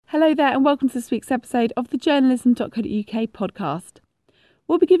Hello there and welcome to this week's episode of the journalism.co.uk podcast.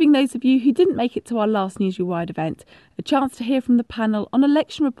 We'll be giving those of you who didn't make it to our last Newsreel Wide event a chance to hear from the panel on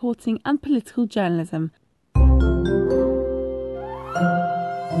election reporting and political journalism.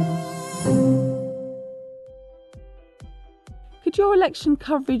 Could your election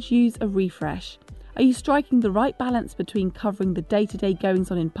coverage use a refresh? Are you striking the right balance between covering the day-to-day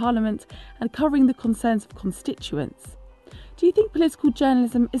goings-on in Parliament and covering the concerns of constituents? Do you think political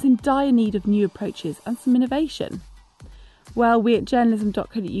journalism is in dire need of new approaches and some innovation? Well, we at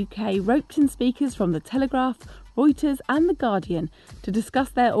journalism.co.uk roped in speakers from The Telegraph, Reuters and The Guardian to discuss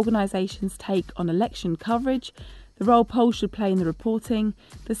their organisations' take on election coverage, the role polls should play in the reporting,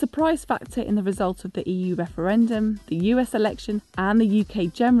 the surprise factor in the result of the EU referendum, the US election and the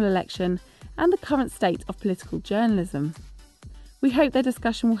UK general election, and the current state of political journalism. We hope their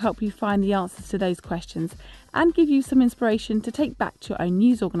discussion will help you find the answers to those questions and give you some inspiration to take back to your own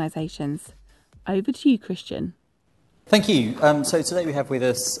news organisations. Over to you, Christian. Thank you. So today we have with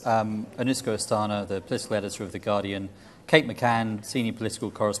us Anuska Asthana, the political editor of The Guardian, Kate McCann, senior political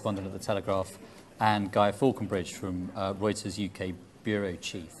correspondent at The Telegraph, and Guy Falconbridge from Reuters UK bureau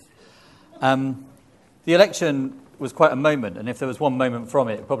chief. The election was quite a moment, and if there was one moment from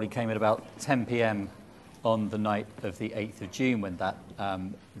it, it probably came at about 10 p.m. on the night of the 8th of June when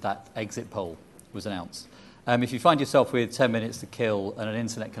that exit poll was announced. If you find yourself with 10 minutes to kill and an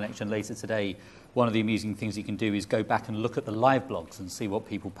internet connection later today, one of the amusing things you can do is go back and look at the live blogs and see what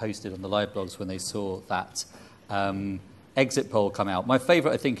people posted on the live blogs when they saw that exit poll come out. My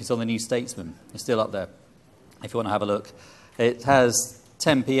favourite, I think, is on the New Statesman. It's still up there, if you want to have a look. It has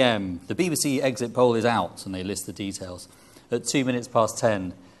 10 p.m. The BBC exit poll is out, and they list the details. At 2 minutes past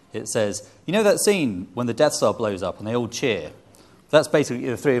 10, it says, you know that scene when the Death Star blows up and they all cheer? That's basically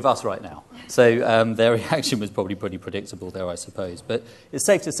the three of us right now. So their reaction was probably pretty predictable there, I suppose. But it's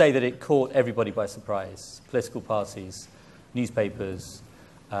safe to say that it caught everybody by surprise. Political parties, newspapers,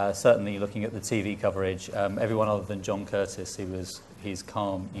 certainly looking at the TV coverage, everyone other than John Curtis, who was his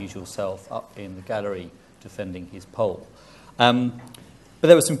calm, usual self, up in the gallery defending his poll. But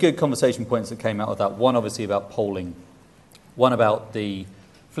there were some good conversation points that came out of that. One, obviously, about polling. One about the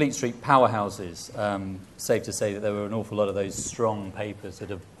Fleet Street powerhouses. Safe to say that there were an awful lot of those strong papers that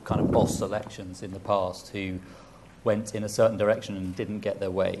have kind of bossed elections in the past who went in a certain direction and didn't get their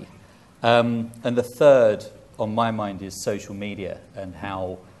way. And the third, on my mind, is social media and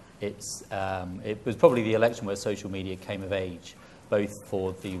how it was probably the election where social media came of age, both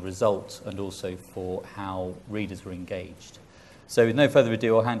for the result and also for how readers were engaged. So with no further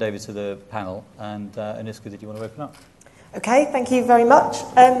ado, I'll hand over to the panel. And Anuska, did you want to open up? Okay, thank you very much.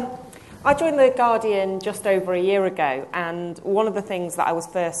 I joined The Guardian just over a year ago, and one of the things that I was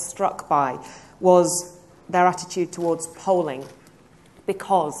first struck by was their attitude towards polling,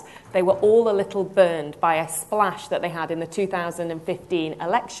 because they were all a little burned by a splash that they had in the 2015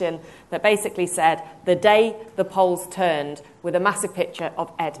 election that basically said, the day the polls turned, with a massive picture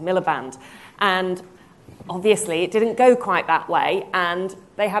of Ed Miliband. And obviously, it didn't go quite that way, and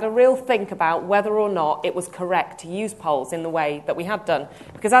they had a real think about whether or not it was correct to use polls in the way that we had done.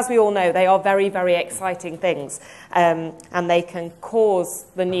 Because as we all know, they are very, very exciting things, and they can cause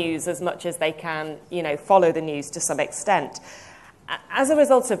the news as much as they can, follow the news to some extent. As a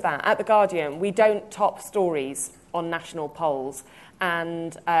result of that, at The Guardian, we don't top stories on national polls.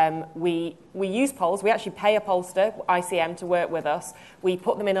 And we use polls. We actually pay a pollster, ICM, to work with us. We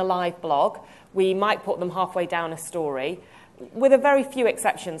put them in a live blog. We might put them halfway down a story, with a very few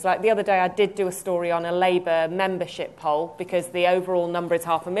exceptions. Like the other day, I did do a story on a Labour membership poll because the overall number is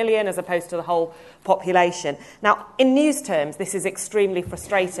 500,000 as opposed to the whole population. Now, in news terms, this is extremely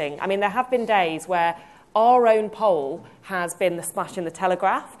frustrating. I mean, there have been days where our own poll has been the splash in The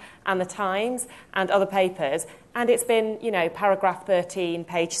Telegraph and The Times and other papers, and it's been, paragraph 13,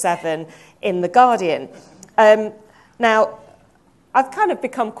 page 7 in The Guardian. Now, I've kind of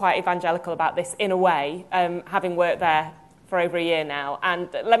become quite evangelical about this in a way, having worked there for over a year now. And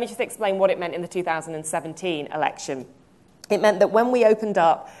let me just explain what it meant in the 2017 election. It meant that when we opened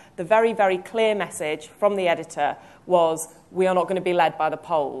up, the very, very clear message from the editor was, we are not going to be led by the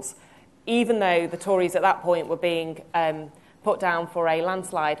polls. Even though the Tories at that point were being put down for a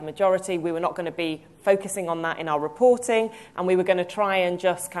landslide majority, we were not going to be focusing on that in our reporting, and we were going to try and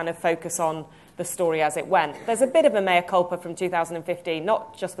just kind of focus on the story as it went. There's a bit of a mea culpa from 2015,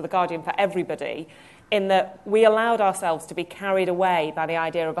 not just for The Guardian, for everybody, in that we allowed ourselves to be carried away by the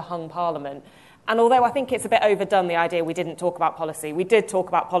idea of a hung parliament And although I think it's a bit overdone, the idea we didn't talk about policy, we did talk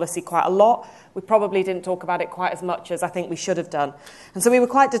about policy quite a lot. We probably didn't talk about it quite as much as I think we should have done. And so we were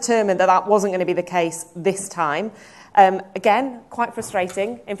quite determined that that wasn't going to be the case this time. Again, quite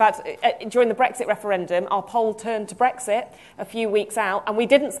frustrating. In fact, during the Brexit referendum, our poll turned to Brexit a few weeks out, and we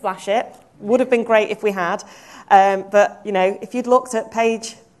didn't splash it. Would have been great if we had. But, you know, if you'd looked at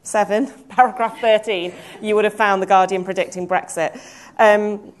page 7, paragraph 13, you would have found The Guardian predicting Brexit.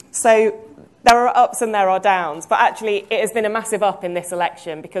 So there are ups and there are downs, but actually it has been a massive up in this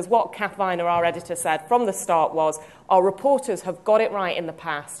election, because what Kath Viner, our editor, said from the start was our reporters have got it right in the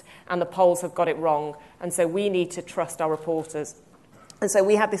past and the polls have got it wrong, and so we need to trust our reporters. And so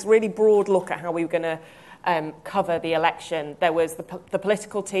we had this really broad look at how we were going to cover the election. There was the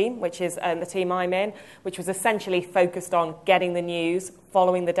political team, which is the team I'm in, which was essentially focused on getting the news,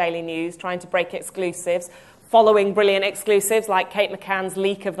 following the daily news, trying to break exclusives, following brilliant exclusives like Kate McCann's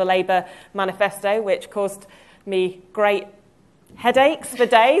leak of the Labour manifesto, which caused me great headaches for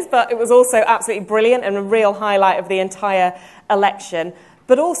days, but it was also absolutely brilliant and a real highlight of the entire election.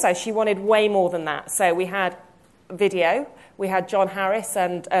 But also she wanted way more than that. So we had video. We had John Harris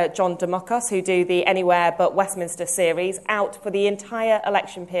and John Demokos, who do the Anywhere But Westminster series, out for the entire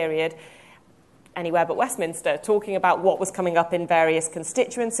election period, Anywhere But Westminster, talking about what was coming up in various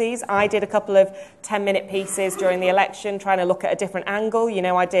constituencies. I did a couple of 10-minute pieces during the election, trying to look at a different angle. You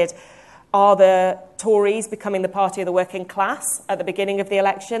know, I did, are the Tories becoming the party of the working class at the beginning of the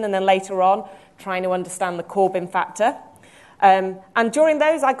election, and then later on, trying to understand the Corbyn factor. And during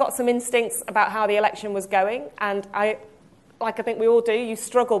those, I got some instincts about how the election was going, and like I think we all do, you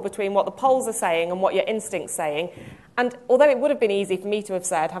struggle between what the polls are saying and what your instinct's saying. And although it would have been easy for me to have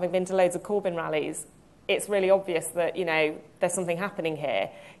said, having been to loads of Corbyn rallies, it's really obvious that, you know, there's something happening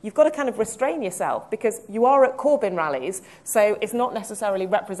here, you've got to kind of restrain yourself, because you are at Corbyn rallies, so it's not necessarily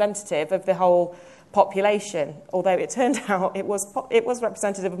representative of the whole population, although it turned out it was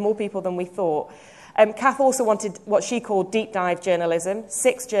representative of more people than we thought. Kath also wanted what she called deep dive journalism,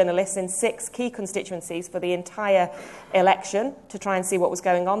 6 journalists in 6 key constituencies for the entire election to try and see what was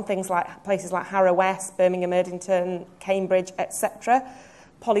going on, things like places like Harrow West, Birmingham, Erdington, Cambridge, etc.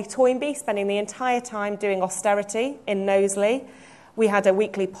 Polly Toynbee spending the entire time doing austerity in Knowsley. We had a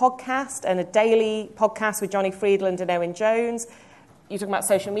weekly podcast and a daily podcast with Johnny Friedland and Owen Jones. You're talking about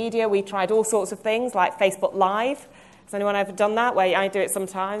social media. We tried all sorts of things like Facebook Live. Has anyone ever done that? Where I do it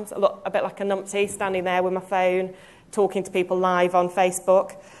sometimes, a bit like a numpty, standing there with my phone, talking to people live on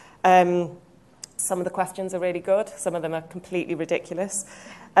Facebook. Some of the questions are really good. Some of them are completely ridiculous.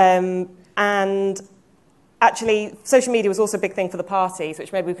 And actually, social media was also a big thing for the parties,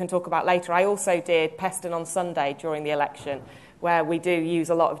 which maybe we can talk about later. I also did Peston on Sunday during the election, where we do use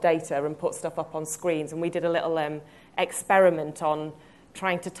a lot of data and put stuff up on screens. And we did a little experiment on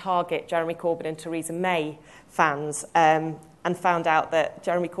trying to target Jeremy Corbyn and Theresa May fans, and found out that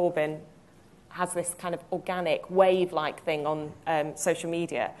Jeremy Corbyn has this kind of organic wave-like thing on social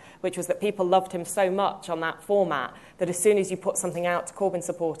media, which was that people loved him so much on that format that as soon as you put something out to Corbyn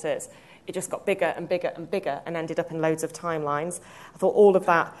supporters, it just got bigger and bigger and bigger and ended up in loads of timelines. I thought all of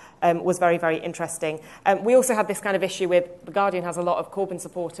that was very, very interesting. We also had this kind of issue with The Guardian has a lot of Corbyn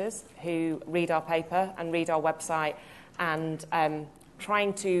supporters who read our paper and read our website, and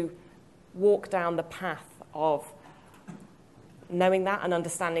trying to walk down the path of knowing that and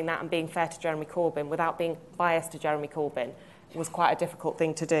understanding that and being fair to Jeremy Corbyn without being biased to Jeremy Corbyn was quite a difficult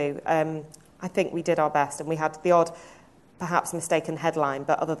thing to do. I think we did our best, and we had the odd, perhaps mistaken headline,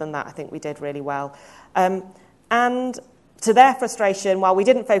 but other than that, I think we did really well. And to their frustration, while we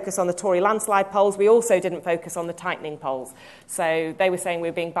didn't focus on the Tory landslide polls, we also didn't focus on the tightening polls. So they were saying we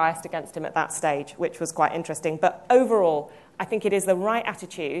were being biased against him at that stage, which was quite interesting. But overall, I think it is the right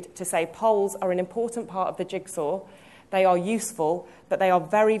attitude to say polls are an important part of the jigsaw. They are useful, but they are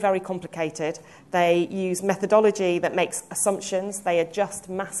very, very complicated. They use methodology that makes assumptions. They adjust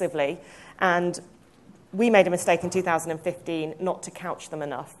massively. And we made a mistake in 2015 not to couch them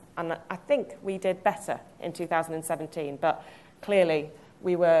enough. And I think we did better in 2017. But clearly,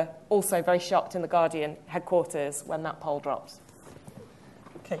 we were also very shocked in The Guardian headquarters when that poll dropped.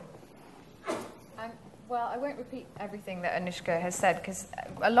 Okay. Well, I won't repeat everything that Anushka has said, because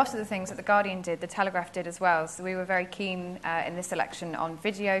a lot of the things that The Guardian did, The Telegraph did as well. So we were very keen in this election on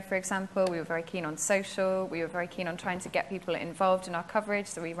video, for example. We were very keen on social. We were very keen on trying to get people involved in our coverage.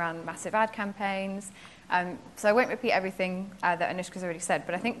 So we ran massive ad campaigns. So I won't repeat everything that Anushka's already said,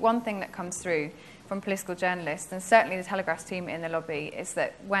 but I think one thing that comes through from political journalists, and certainly the Telegraph's team in the lobby, is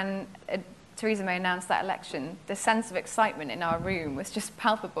that when Theresa May announced that election, the sense of excitement in our room was just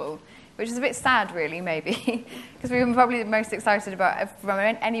palpable. which is a bit sad, really, maybe, because we were probably the most excited about from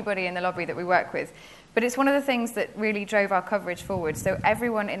anybody in the lobby that we work with. But it's one of the things that really drove our coverage forward. So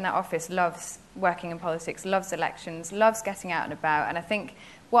everyone in that office loves working in politics, loves elections, loves getting out and about. And I think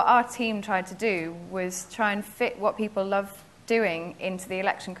what our team tried to do was try and fit what people love doing into the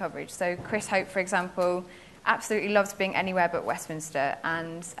election coverage. So Chris Hope, for example, absolutely loves being anywhere but Westminster.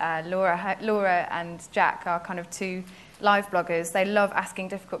 And Laura and Jack are kind of two live bloggers. They love asking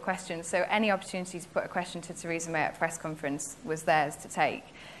difficult questions. So any opportunity to put a question to Theresa May at a press conference was theirs to take.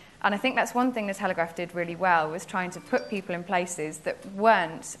 And I think that's one thing the Telegraph did really well, was trying to put people in places that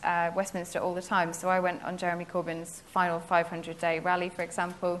weren't Westminster all the time. So I went on Jeremy Corbyn's final 500-day rally, for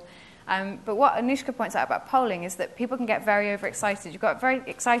example. But what Anushka points out about polling is that people can get very overexcited. You've got a very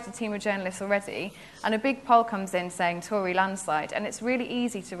excited team of journalists already, and a big poll comes in saying Tory landslide, and it's really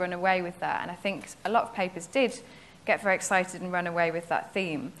easy to run away with that. And I think a lot of papers did get very excited and run away with that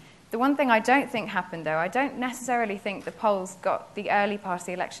theme. The one thing I don't think happened, though, I don't necessarily think the polls got the early part of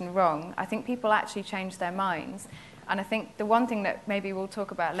the election wrong. I think people actually changed their minds. And I think the one thing that maybe we'll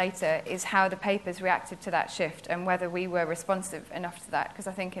talk about later is how the papers reacted to that shift and whether we were responsive enough to that, because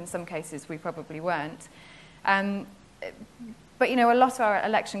I think in some cases we probably weren't. But, you know, a lot of our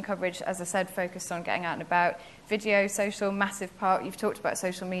election coverage, as I said, focused on getting out and about. Video, social, massive part. You've talked about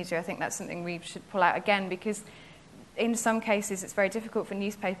social media. I think that's something we should pull out again, because in some cases it's very difficult for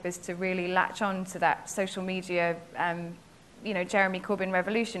newspapers to really latch on to that social media, you know, Jeremy Corbyn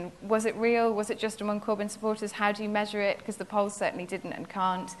revolution. Was it real? Was it just among Corbyn supporters? How do you measure it? Because the polls certainly didn't and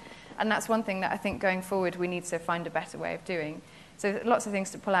can't. And that's one thing that I think going forward we need to find a better way of doing. So lots of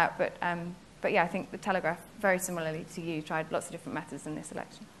things to pull out, but yeah, I think the Telegraph, very similarly to you, tried lots of different methods in this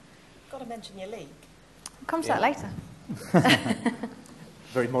election. Got to mention your league. Come to that later.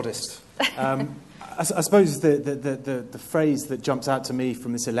 Very modest. I suppose the phrase that jumps out to me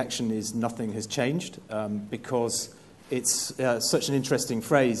from this election is nothing has changed, because it's such an interesting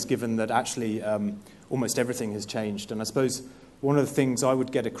phrase, given that actually almost everything has changed. And I suppose one of the things I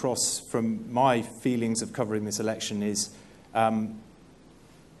would get across from my feelings of covering this election is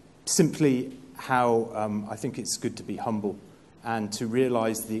simply how I think it's good to be humble and to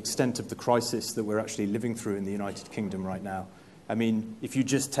realise the extent of the crisis that we're actually living through in the United Kingdom right now. I mean, if you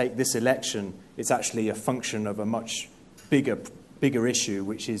just take this election, it's actually a function of a much bigger issue,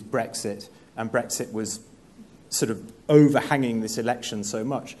 which is Brexit. And Brexit was sort of overhanging this election so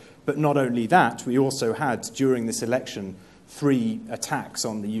much. But not only that, we also had, during this election, 3 attacks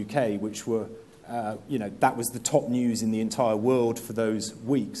on the UK, which were, that was the top news in the entire world for those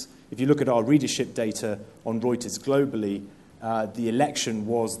weeks. If you look at our readership data on Reuters globally, the election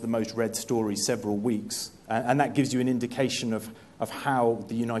was the most read story several weeks. And that gives you an indication of how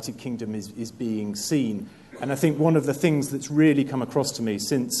the United Kingdom is being seen. And I think one of the things that's really come across to me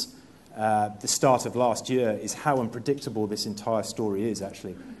since the start of last year is how unpredictable this entire story is,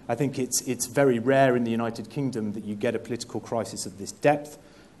 actually. I think it's very rare in the United Kingdom that you get a political crisis of this depth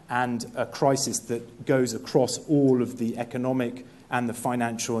and a crisis that goes across all of the economic and the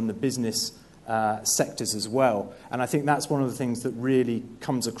financial and the business sectors as well. And I think that's one of the things that really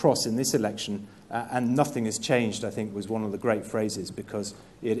comes across in this election. And nothing has changed, I think, was one of the great phrases, because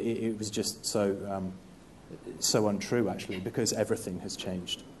it was just so untrue, actually, because everything has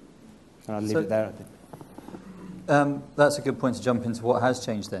changed. And I'll leave it there, I think. That's a good point to jump into what has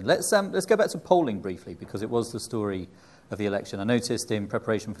changed then. Let's go back to polling briefly, because it was the story of the election. I noticed in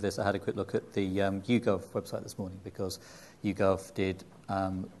preparation for this, I had a quick look at the YouGov website this morning, because YouGov did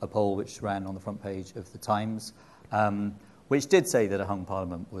a poll which ran on the front page of the Times, which did say that a hung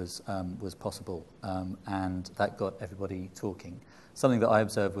parliament was possible, and that got everybody talking. Something that I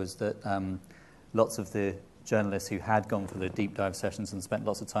observed was that lots of the journalists who had gone for the deep dive sessions and spent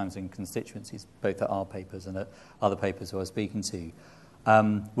lots of time in constituencies, both at our papers and at other papers who I was speaking to,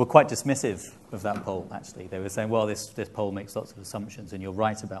 were quite dismissive of that poll, actually. They were saying, well, this poll makes lots of assumptions, and you're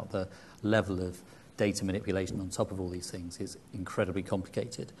right about the level of data manipulation on top of all these things is incredibly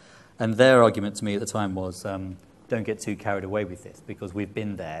complicated. And their argument to me at the time was, don't get too carried away with this, because we've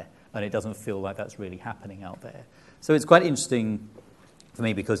been there and it doesn't feel like that's really happening out there. So it's quite interesting for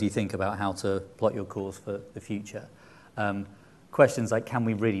me, because you think about how to plot your course for the future. Questions like, can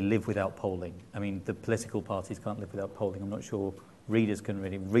we really live without polling? I mean, the political parties can't live without polling. I'm not sure readers can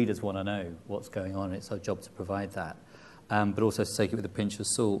really. Readers want to know what's going on. It's our job to provide that. But also to take it with a pinch of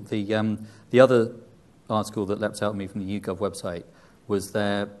salt. The other article that leapt out at me from the YouGov website was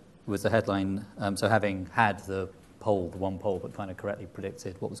the headline, so having had the one poll that kind of correctly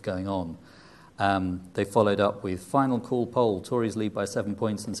predicted what was going on, They followed up with final call poll, Tories lead by 7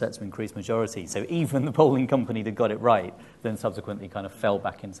 points and set to increase majority. So even the polling company that got it right then subsequently kind of fell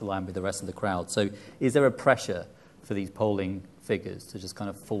back into line with the rest of the crowd. So is there a pressure for these polling figures to just kind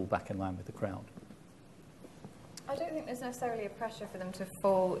of fall back in line with the crowd? I don't think there's necessarily a pressure for them to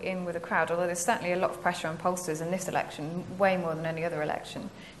fall in with a crowd, although there's certainly a lot of pressure on pollsters in this election, way more than any other election,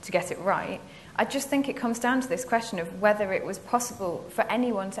 to get it right. I just think it comes down to this question of whether it was possible for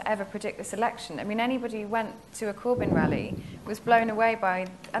anyone to ever predict this election. I mean, anybody who went to a Corbyn rally was blown away by,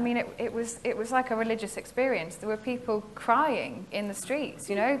 I mean, it was like a religious experience. There were people crying in the streets,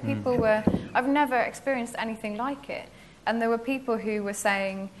 you know, people were, I've never experienced anything like it. And there were people who were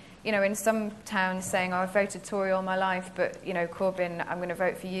saying, you know, in some towns saying, oh, I've voted Tory all my life, but, you know, Corbyn, I'm going to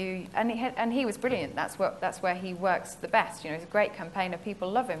vote for you. And he was brilliant. That's where he works the best. You know, he's a great campaigner.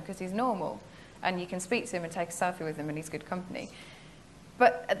 People love him because he's normal. And you can speak to him and take a selfie with him and he's good company.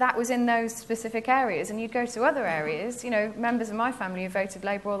 But that was in those specific areas. And you'd go to other areas. You know, members of my family who voted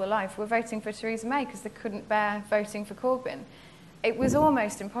Labour all their life were voting for Theresa May because they couldn't bear voting for Corbyn. It was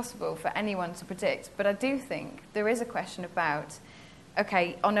almost impossible for anyone to predict. But I do think there is a question about,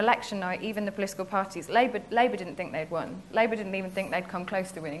 okay, on election night, even the political parties, Labour didn't think they'd won. Labour didn't even think they'd come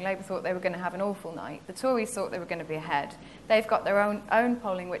close to winning. Labour thought they were going to have an awful night. The Tories thought they were going to be ahead. They've got their own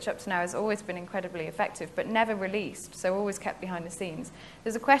polling, which up to now has always been incredibly effective, but never released, so always kept behind the scenes.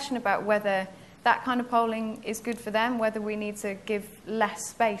 There's a question about whether that kind of polling is good for them, whether we need to give less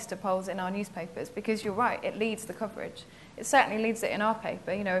space to polls in our newspapers, because you're right, it leads the coverage. It certainly leads it in our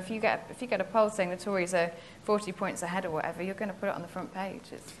paper. You know, if you get a poll saying the Tories are 40 points ahead or whatever, you're going to put it on the front page.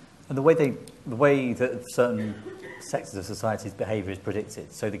 And the way that certain sectors of society's behaviour is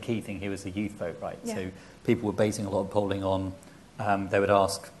predicted. So the key thing here was the youth vote, right? Yeah. So people were basing a lot of polling on. They would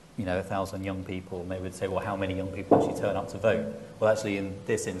ask, you know, 1,000 young people, and they would say, well, how many young people actually turn up to vote? Well, actually, in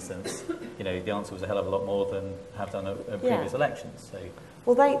this instance, you know, the answer was a hell of a lot more than have done at previous elections. So.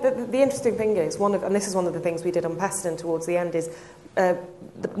 Well, the interesting thing is, and this is one of the things we did on Peston towards the end, is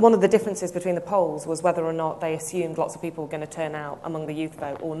one of the differences between the polls was whether or not they assumed lots of people were going to turn out among the youth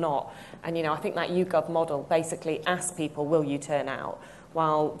vote or not. And, you know, I think that YouGov model basically asked people, will you turn out?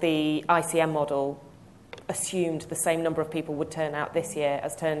 While the ICM model assumed the same number of people would turn out this year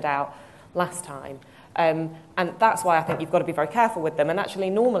as turned out last time. And that's why I think you've got to be very careful with them. And actually,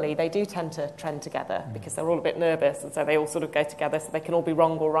 normally, they do tend to trend together because they're all a bit nervous, and so they all sort of go together so they can all be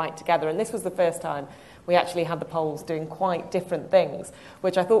wrong or right together. And this was the first time we actually had the polls doing quite different things,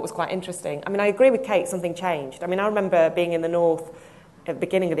 which I thought was quite interesting. I mean, I agree with Kate, something changed. I mean, I remember being in the North at the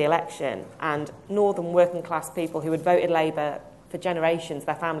beginning of the election, and northern working class people who had voted Labour for generations,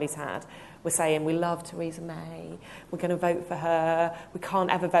 their families had, were saying, we love Theresa May, we're going to vote for her, we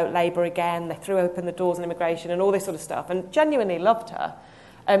can't ever vote Labour again, they threw open the doors on immigration and all this sort of stuff, and genuinely loved her.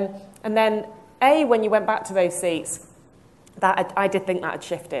 And then, when you went back to those seats, I did think that had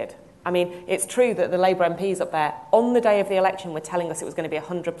shifted. I mean, it's true that the Labour MPs up there, on the day of the election, were telling us it was going to be a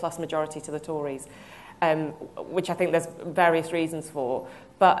 100-plus majority to the Tories, which I think there's various reasons for.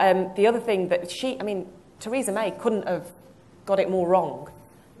 But the other thing that Theresa May couldn't have got it more wrong.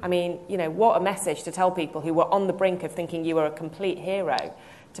 I mean, you know, what a message to tell people who were on the brink of thinking you were a complete hero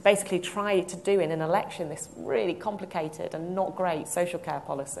to basically try to do in an election this really complicated and not great social care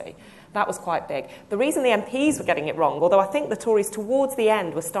policy. That was quite big. The reason the MPs were getting it wrong, although I think the Tories towards the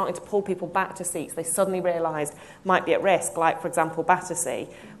end were starting to pull people back to seats they suddenly realised might be at risk, like, for example, Battersea,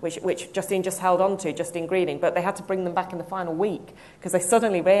 which Justine just held on to, Justine Greening, but they had to bring them back in the final week because they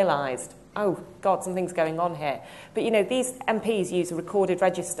suddenly realised, oh, God, something's going on here. But, you know, these MPs use a recorded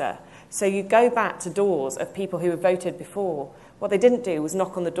register. So you go back to doors of people who have voted before. What they didn't do was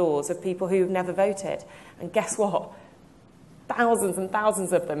knock on the doors of people who have never voted. And guess what? Thousands and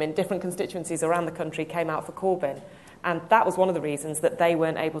thousands of them in different constituencies around the country came out for Corbyn. And that was one of the reasons that they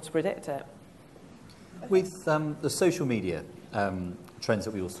weren't able to predict it. With the social media trends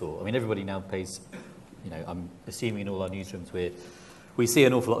that we all saw, I mean, everybody now pays, you know, I'm assuming in all our newsrooms we see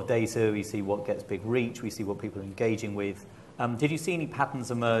an awful lot of data, we see what gets big reach, we see what people are engaging with. Did you see any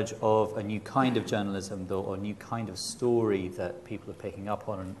patterns emerge of a new kind of journalism or a new kind of story that people are picking up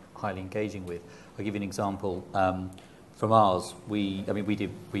on and highly engaging with? I'll give you an example. From ours, we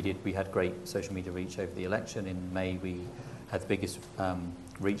had great social media reach over the election. In May, we had the biggest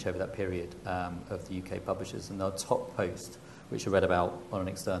reach over that period of the UK publishers. And our top post, which I read about on an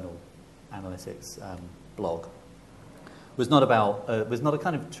external analytics blog, was not a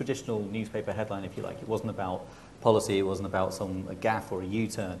kind of traditional newspaper headline, if you like. It wasn't about policy. It wasn't about a gaffe or a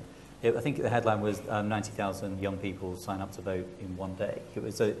U-turn. I think the headline was 90,000 young people sign up to vote in one day. It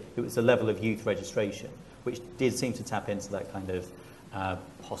was a level of youth registration, which did seem to tap into that kind of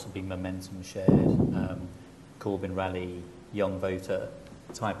possibly momentum shared, Corbyn rally, young voter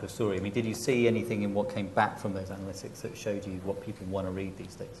type of story. I mean, did you see anything in what came back from those analytics that showed you what people want to read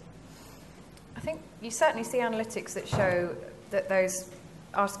these days? I think you certainly see analytics that show that those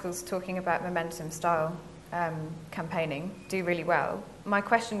articles talking about momentum style campaigning do really well. My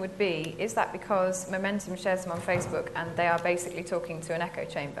question would be, is that because Momentum shares them on Facebook and they are basically talking to an echo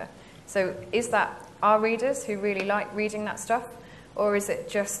chamber? So is that our readers who really like reading that stuff? Or is it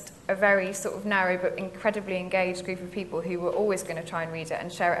just a very sort of narrow but incredibly engaged group of people who were always going to try and read it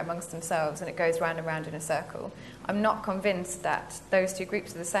and share it amongst themselves, and it goes round and round in a circle? I'm not convinced that those two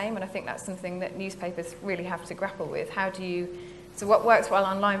groups are the same, and I think that's something that newspapers really have to grapple with. So what works well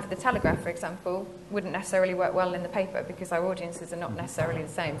online for the Telegraph, for example, wouldn't necessarily work well in the paper because our audiences are not necessarily the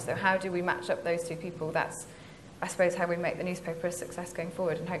same. So how do we match up those two people? That's, I suppose, how we make the newspaper a success going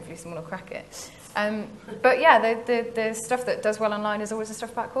forward, and hopefully someone will crack it. But yeah, the stuff that does well online is always the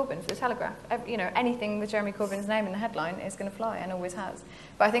stuff about Corbyn for the Telegraph. Anything with Jeremy Corbyn's name in the headline is going to fly, and always has.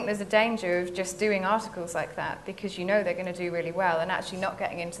 But I think there's a danger of just doing articles like that because you know they're going to do really well, and actually not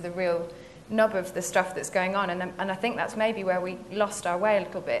getting into the real nub of the stuff that's going on. And I think that's maybe where we lost our way a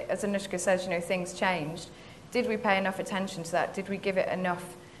little bit. As Anushka says, things changed. Did we pay enough attention to that? Did we give it enough?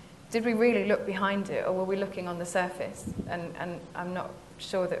 Did we really look behind it, or were we looking on the surface? And I'm not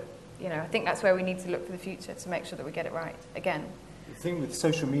sure that, I think that's where we need to look for the future to make sure that we get it right again. The thing with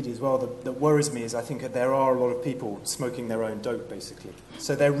social media as well that worries me is I think that there are a lot of people smoking their own dope, basically.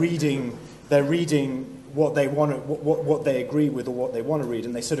 So they're reading what they want, what they agree with or what they want to read,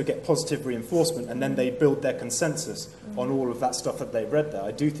 and they sort of get positive reinforcement, and then they build their consensus on all of that stuff that they've read there.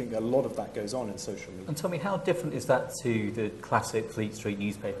 I do think a lot of that goes on in social media. And tell me, how different is that to the classic Fleet Street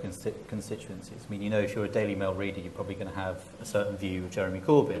newspaper constituencies? I mean, if you're a Daily Mail reader, you're probably going to have a certain view of Jeremy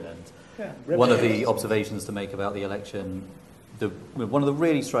Corbyn, and one of the observations to make about the election, one of the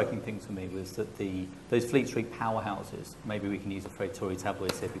really striking things for me was that those Fleet Street powerhouses, maybe we can use the phrase Tory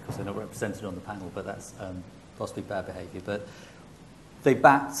tabloids here because they're not represented on the panel, but that's possibly bad behaviour. But they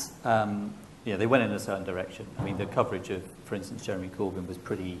backed, they went in a certain direction. I mean, the coverage of, for instance, Jeremy Corbyn was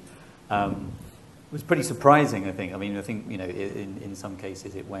pretty surprising, I think. I mean, in some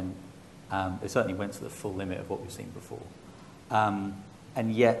cases it certainly went to the full limit of what we've seen before.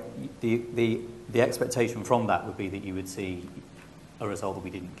 And yet the expectation from that would be that you would see a result that we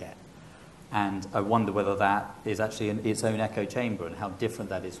didn't get. And I wonder whether that is actually its own echo chamber, and how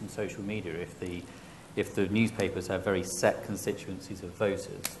different that is from social media if the newspapers have very set constituencies of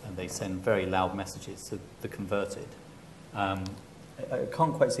voters and they send very loud messages to the converted. I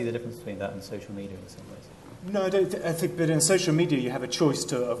can't quite see the difference between that and social media in some ways. No, I think, but in social media you have a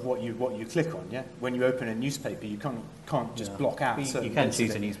choice of what you click on. Yeah, when you open a newspaper, you can't just block out. You can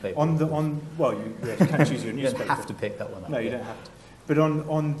choose a newspaper. You can choose your newspaper. You don't have to pick that one up. No, you don't have to. But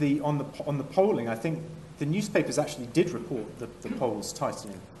on the polling, I think the newspapers actually did report the polls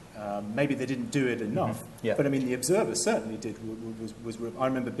tightening. Maybe they didn't do it enough, but I mean the Observer certainly did. I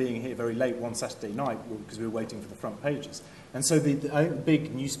remember being here very late one Saturday night because we were waiting for the front pages, and so I think the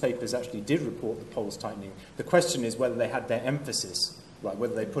big newspapers actually did report the polls tightening. The question is whether they had their emphasis right,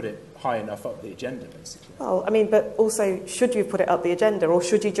 whether they put it high enough up the agenda, basically. Well, I mean, but also, should you put it up the agenda, or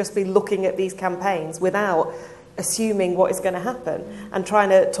should you just be looking at these campaigns without assuming what is going to happen and trying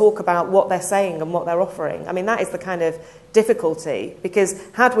to talk about what they're saying and what they're offering? I mean, that is the kind of difficulty, because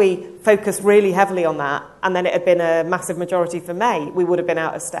had we focused really heavily on that and then it had been a massive majority for May, we would have been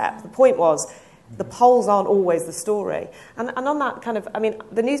out of step. The point was, the polls aren't always the story. And on that kind of, I mean,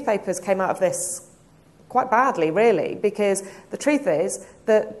 the newspapers came out of this quite badly, really, because the truth is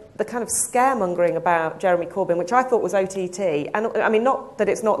that the kind of scaremongering about Jeremy Corbyn, which I thought was OTT, and I mean, not that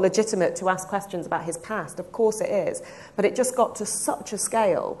it's not legitimate to ask questions about his past, of course it is, but it just got to such a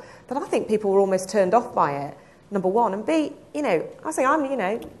scale that I think people were almost turned off by it, number one. And B, I say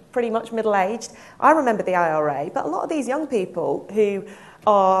I'm, pretty much middle-aged. I remember the IRA, but a lot of these young people who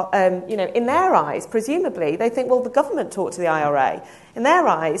are, in their eyes, presumably, they think, well, the government talked to the IRA. In their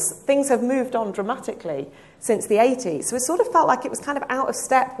eyes, things have moved on dramatically since the 80s. So it sort of felt like it was kind of out of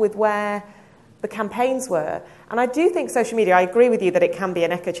step with where the campaigns were. And I do think social media, I agree with you that it can be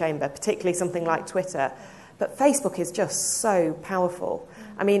an echo chamber, particularly something like Twitter. But Facebook is just so powerful.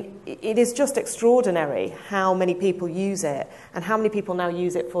 I mean, it is just extraordinary how many people use it and how many people now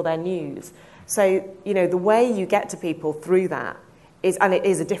use it for their news. So, the way you get to people through that and it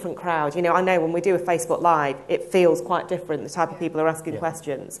is a different crowd. I know when we do a Facebook Live, it feels quite different, the type of people are asking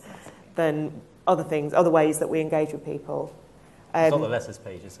questions, than other ways that we engage with people. It's not the letters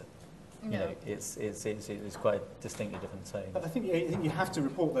page, is it? No. It's quite a distinctly different tone. But I think you have to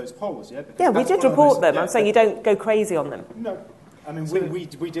report those polls, yeah? Yeah, we did report them. I'm saying you don't go crazy on them. No, I mean,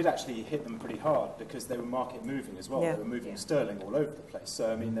 we did actually hit them pretty hard because they were market moving as well. Yeah. They were moving sterling all over the place.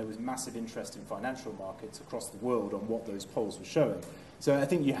 So, I mean, there was massive interest in financial markets across the world on what those polls were showing. So I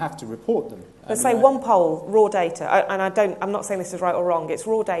think you have to report them. Let's say one poll, raw data, and I'm not saying this is right or wrong, it's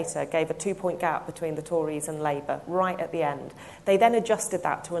raw data, gave a 2-point gap between the Tories and Labour right at the end. They then adjusted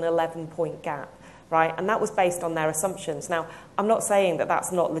that to an 11-point gap, right? And that was based on their assumptions. Now, I'm not saying that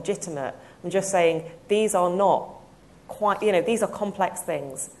that's not legitimate. I'm just saying these are not quite, these are complex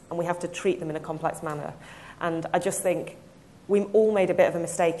things, and we have to treat them in a complex manner. And I just think we all made a bit of a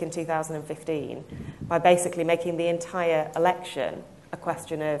mistake in 2015 by basically making the entire election a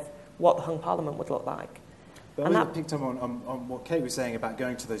question of what the hung parliament would look like. But And I that- picked up on what Kate was saying about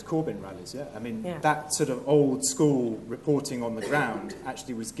going to those Corbyn rallies, yeah? I mean, Yeah. that sort of old school reporting on the ground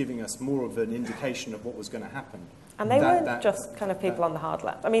actually was giving us more of an indication of what was going to happen. And they weren't just kind of people on the hard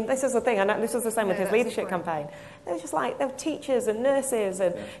left. I mean, this is the thing, and this was the same with No, his that's the leadership point. campaign. They were just like, there were teachers and nurses,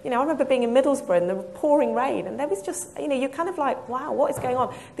 and, I remember being in Middlesbrough and there was pouring rain, and there was just, you're kind of like, wow, what is going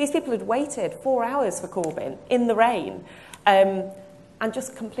on? These people had waited 4 hours for Corbyn in the rain, and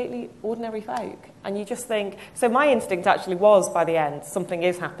just completely ordinary folk. And you just think, so my instinct actually was, by the end, something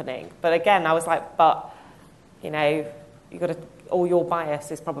is happening. But again, I was like, you've got to, all your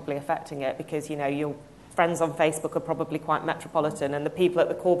bias is probably affecting it because, your friends on Facebook are probably quite metropolitan and the people at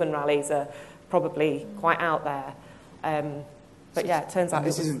the Corbyn rallies are probably quite out there. But yeah, it turns out it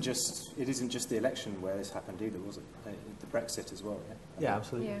isn't just the election where this happened either, was it? The Brexit as well, yeah? Yeah,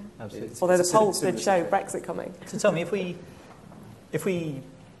 absolutely. Yeah. Absolutely. although the it's a polls did show similar Brexit coming. So tell me, if we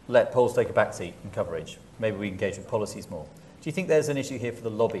let polls take a backseat in coverage, maybe we engage with policies more. Do you think there's an issue here for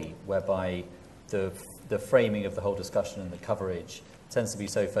the lobby whereby the framing of the whole discussion and the coverage tends to be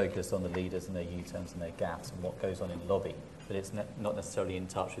so focused on the leaders and their U-turns and their gaps and what goes on in lobby that it's not necessarily in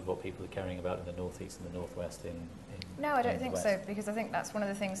touch with what people are caring about in the northeast and the northwest No, I don't in the think west? so, because I think that's one of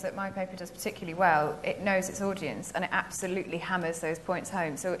the things that my paper does particularly well. It knows its audience and it absolutely hammers those points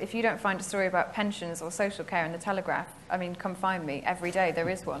home. So if you don't find a story about pensions or social care in the Telegraph, I mean, come find me. Every day there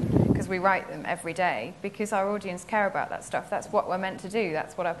is one, because we write them every day, because our audience care about that stuff. That's what we're meant to do.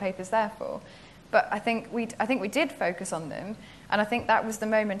 That's what our paper's there for. But I think we did focus on them, and I think that was the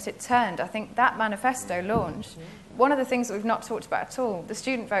moment it turned. I think that manifesto launched. One of the things that we've not talked about at all, the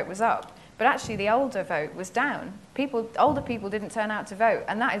student vote was up, but actually the older vote was down. Older people didn't turn out to vote,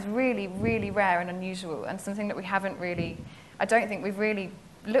 and that is really, really rare and unusual, and something that we haven't really, I don't think we've really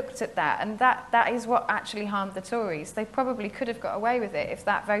looked at that, and that is what actually harmed the Tories. They probably could have got away with it if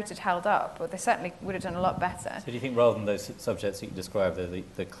that vote had held up, or they certainly would have done a lot better. So do you think rather than those subjects that you described,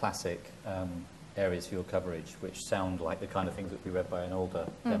 the classic areas for your coverage, which sound like the kind of things that would be read by an older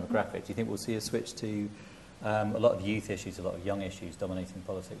demographic, do you think we'll see a switch to a lot of youth issues, a lot of young issues dominating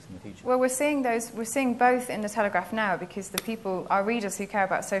politics in the future? Well, we're seeing both in the Telegraph now, because our readers who care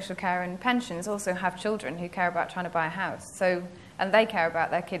about social care and pensions also have children who care about trying to buy a house. And they care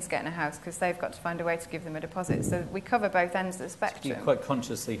about their kids getting a house because they've got to find a way to give them a deposit. So we cover both ends of the spectrum. You quite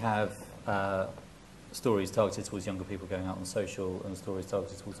consciously have stories targeted towards younger people going out on social and stories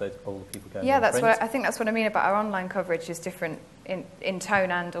targeted towards those older people going Yeah, on print? I think that's what I mean about our online coverage is different in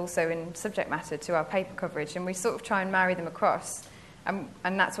tone and also in subject matter to our paper coverage, and we sort of try and marry them across, and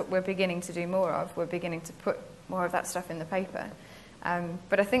that's what we're beginning to do more of. We're beginning to put more of that stuff in the paper.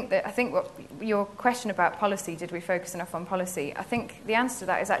 But I think what your question about policy, did we focus enough on policy? I think the answer to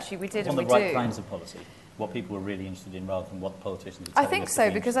that is actually we did, on and we the right do. kinds of policy, what people were really interested in rather than what the politicians are I telling think us so,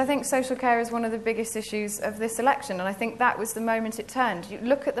 to be because I think social care is one of the biggest issues of this election, and I think that was the moment it turned. You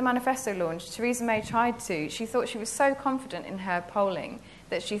look at the manifesto launch. Theresa May she thought she was so confident in her polling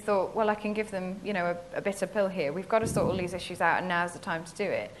that she thought, well, I can give them, a bitter pill here. We've got to sort all these issues out, and now's the time to do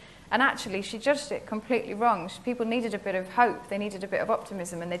it. And actually, she judged it completely wrong. People needed a bit of hope, they needed a bit of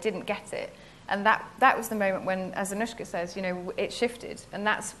optimism, and they didn't get it. And that was the moment when, as Anushka says, it shifted. And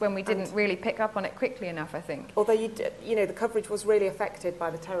that's when we didn't really pick up on it quickly enough, I think. Although, the coverage was really affected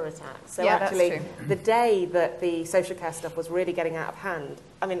by the terror attacks. So Yeah, that's actually, true. the day that the social care stuff was really getting out of hand,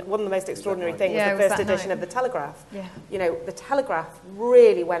 I mean, one of the most extraordinary things Yeah, it was was the first that edition night. of the Telegraph. Yeah. The Telegraph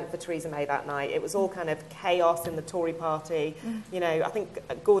really went for Theresa May that night. It was all kind of chaos in the Tory party. I think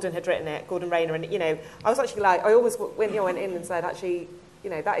Gordon had written it, Gordon Rayner, and, I was actually like, I always went in and said, actually,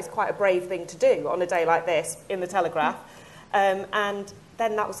 that is quite a brave thing to do on a day like this in the Telegraph. And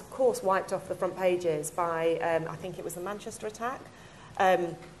then that was, of course, wiped off the front pages by, I think it was the Manchester attack.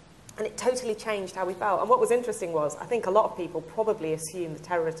 And it totally changed how we felt. And what was interesting was, I think a lot of people probably assumed the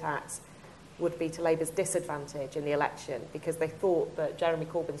terror attacks would be to Labour's disadvantage in the election because they thought that Jeremy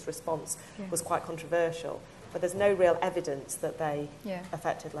Corbyn's response was quite controversial. But there's no real evidence that they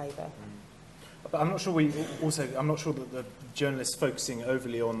affected Labour. But I'm not sure I'm not sure that the journalists focusing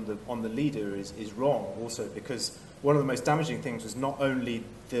overly on the leader is wrong. Also, because one of the most damaging things was not only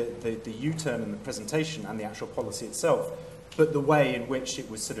the U-turn in the presentation and the actual policy itself, but the way in which it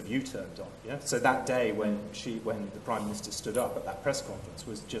was sort of U-turned on. Yeah. So that day when the Prime Minister stood up at that press conference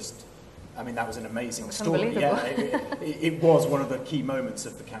was just, I mean, that was an amazing story. Yeah, it was one of the key moments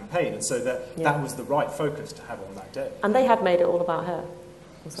of the campaign, and so that was the right focus to have on that day. And they had made it all about her.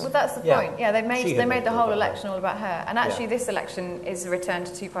 Well, that's the point. Yeah, they made the whole election all about her. And actually, this election is a return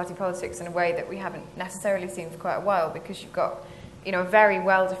to two-party politics in a way that we haven't necessarily seen for quite a while, because you've got, a very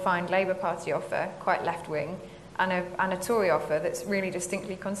well-defined Labour Party offer, quite left-wing, and a Tory offer that's really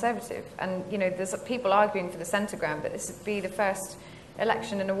distinctly conservative. And there's people arguing for the centre ground, but this would be the first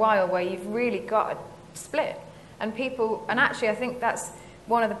election in a while where you've really got a split. And actually, I think that's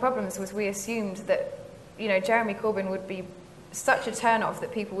one of the problems, was we assumed that Jeremy Corbyn would be such a turn-off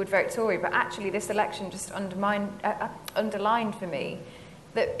that people would vote Tory, but actually this election just underlined for me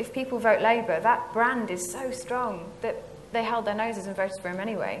that if people vote Labour, that brand is so strong that they held their noses and voted for him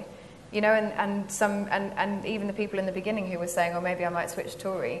anyway. And even the people in the beginning who were saying, oh, maybe I might switch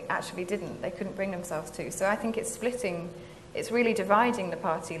Tory, actually didn't. They couldn't bring themselves to. So I think it's splitting, it's really dividing the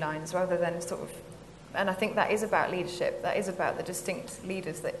party lines rather than and I think that is about leadership. That is about the distinct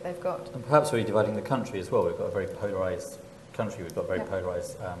leaders that they've got. And perhaps really dividing the country as well. We've got a very polarised country. We've got very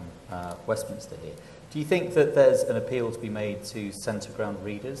polarised Westminster here. Do you think that there's an appeal to be made to centre ground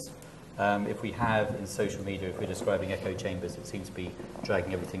readers? If we have in social media, if we're describing echo chambers, it seems to be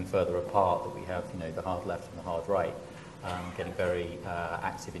dragging everything further apart, that we have the hard left and the hard right getting very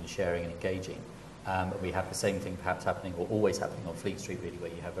active in sharing and engaging. We have the same thing perhaps happening, or always happening, on Fleet Street, really,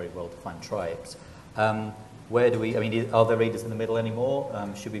 where you have very well-defined tribes. Where do we, are there readers in the middle anymore?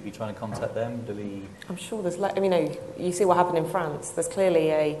 Should we be trying to contact them? I'm sure there's, you see what happened in France. There's clearly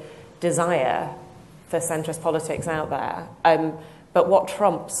a desire for centrist politics out there. But what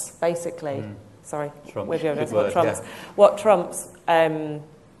trumps, basically, what trumps the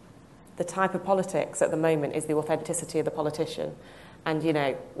type of politics at the moment is the authenticity of the politician. And,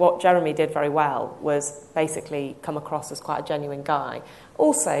 what Jeremy did very well was basically come across as quite a genuine guy.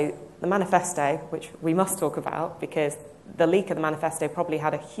 Also, the manifesto, which we must talk about, because the leak of the manifesto probably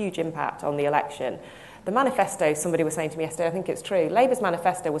had a huge impact on the election. The manifesto, somebody was saying to me yesterday, I think it's true, Labour's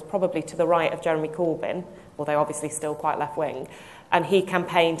manifesto was probably to the right of Jeremy Corbyn, although obviously still quite left-wing, and he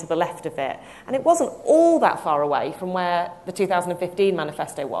campaigned to the left of it. And it wasn't all that far away from where the 2015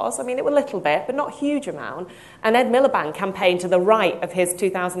 manifesto was. I mean, it was a little bit, but not a huge amount. And Ed Miliband campaigned to the right of his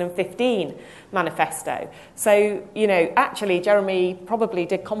 2015 manifesto. So, actually, Jeremy probably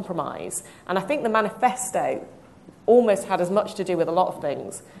did compromise. And I think the manifesto almost had as much to do with a lot of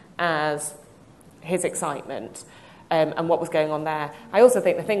things as his excitement and what was going on there. I also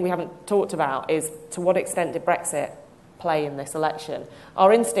think the thing we haven't talked about is, to what extent did Brexit play in this election?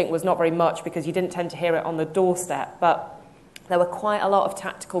 Our instinct was not very much, because you didn't tend to hear it on the doorstep, but there were quite a lot of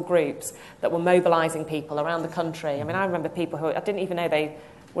tactical groups that were mobilising people around the country. I mean, I remember people who I didn't even know they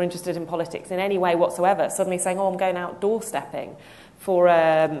were interested in politics in any way whatsoever, suddenly saying, oh, I'm going out doorstepping for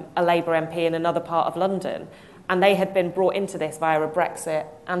a Labour MP in another part of London. And they had been brought into this via a Brexit,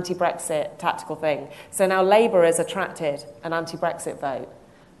 anti-Brexit tactical thing. So now Labour has attracted an anti-Brexit vote,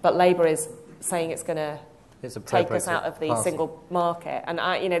 but Labour is saying it's going to take us out of the single market. And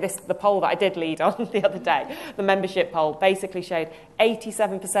the poll that I did lead on the other day, the membership poll, basically showed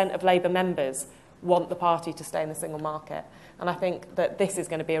 87% of Labour members want the party to stay in the single market. And I think that this is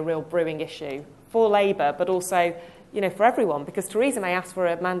going to be a real brewing issue for Labour, but also, for everyone, because Theresa May asked for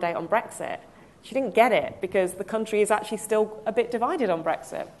a mandate on Brexit. She didn't get it because the country is actually still a bit divided on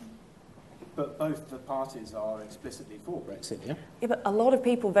Brexit. But both the parties are explicitly for Brexit, yeah? Yeah, but a lot of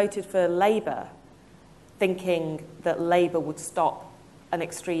people voted for Labour thinking that Labour would stop an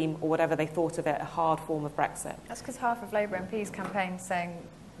extreme, or whatever they thought of it, a hard form of Brexit. That's because half of Labour MPs campaigned saying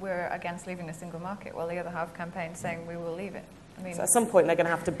we're against leaving the single market, while the other half campaigned saying we will leave it. So at some point they're going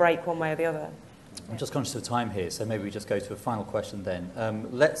to have to break one way or the other. I'm just conscious of time here, so maybe we just go to a final question then.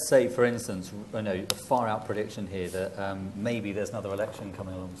 Let's say, for instance, a far-out prediction here that maybe there's another election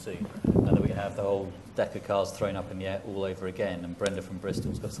coming along soon, and that we have the whole deck of cards thrown up in the air all over again, and Brenda from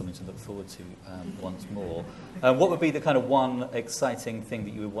Bristol's got something to look forward to once more. What would be the kind of one exciting thing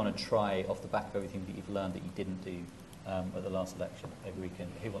that you would want to try off the back of everything that you've learned that you didn't do at the last election? Maybe we can...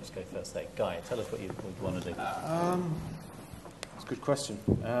 Who wants to go first there? Guy, tell us what you want to do. That's a good question.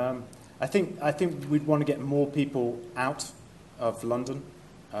 I think we'd want to get more people out of London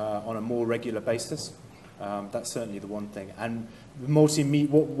on a more regular basis. That's certainly the one thing. And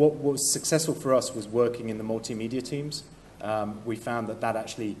what was successful for us was working in the multimedia teams. We found that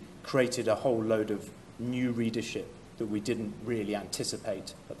actually created a whole load of new readership that we didn't really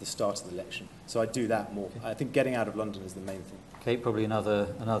anticipate at the start of the election. So I'd do that more. I think getting out of London is the main thing. Kate, probably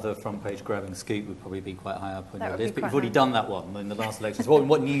another front page grabbing scoop would probably be quite high up on your list. But you've quite already done that one in the last elections.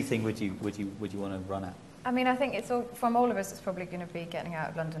 What new thing would you want to run at? I mean, I think it's all, from all of us, it's probably going to be getting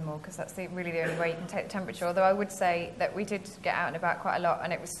out of London more, because that's really the only way you can take the temperature. Although I would say that we did get out and about quite a lot,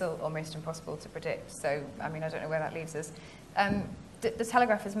 and it was still almost impossible to predict. So, I mean, I don't know where that leaves us. The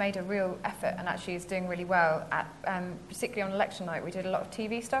Telegraph has made a real effort and actually is doing really well at, particularly on election night. We did a lot of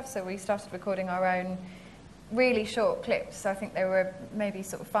TV stuff, so we started recording our own really short clips. So I think there were maybe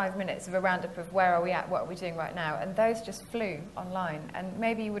sort of 5 minutes of a roundup of where are we at, what are we doing right now, and those just flew online. And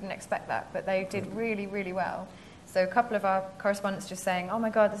maybe you wouldn't expect that, but they did really, really well. So a couple of our correspondents just saying, oh my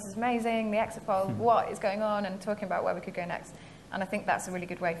God, this is amazing, the exit poll, what is going on, and talking about where we could go next. And I think that's a really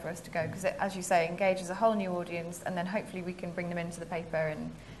good way for us to go, because it, as you say, engages a whole new audience, and then hopefully we can bring them into the paper and,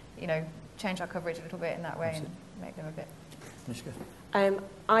 you know, change our coverage a little bit in that way and make them a bit.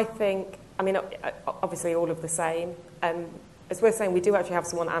 I think, I mean, obviously all of the same. It's worth saying we do actually have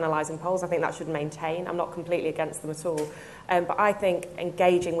someone analysing polls. I think that should maintain. I'm not completely against them at all. But I think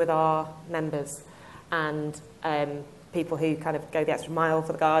engaging with our members and people who kind of go the extra mile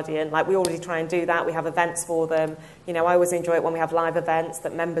for The Guardian, like we already try and do that. We have events for them. You know, I always enjoy it when we have live events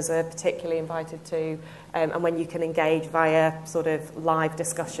that members are particularly invited to, and when you can engage via sort of live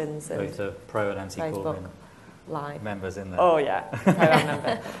discussions. Both pro and anti-Corbyn live members in there. Oh yeah, pro and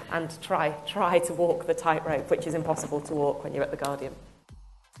member, and try to walk the tightrope, which is impossible to walk when you're at The Guardian.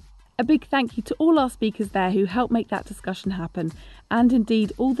 A big thank you to all our speakers there who helped make that discussion happen, and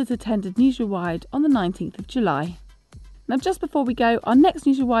indeed all that attended Newsreader Wide on the 19th of July. Now, just before we go, our next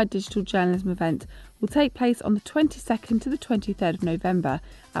Newsreader Wide digital journalism event will take place on the 22nd to the 23rd of November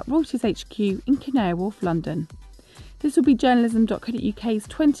at Reuters HQ in Canary Wharf, London. This will be journalism.co.uk's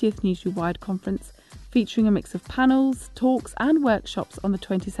 20th Newsreader Wide conference, featuring a mix of panels, talks and workshops on the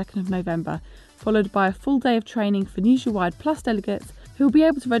 22nd of November, followed by a full day of training for Newsreader Wide Plus delegates who will be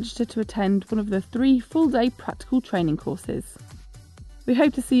able to register to attend one of the 3 full-day practical training courses. We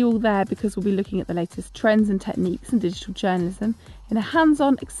hope to see you all there, because we'll be looking at the latest trends and techniques in digital journalism in a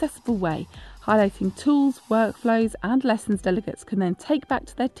hands-on, accessible way, highlighting tools, workflows and lessons delegates can then take back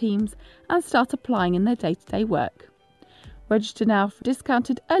to their teams and start applying in their day-to-day work. Register now for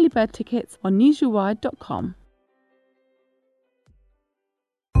discounted early bird tickets on newsreaderwide.com.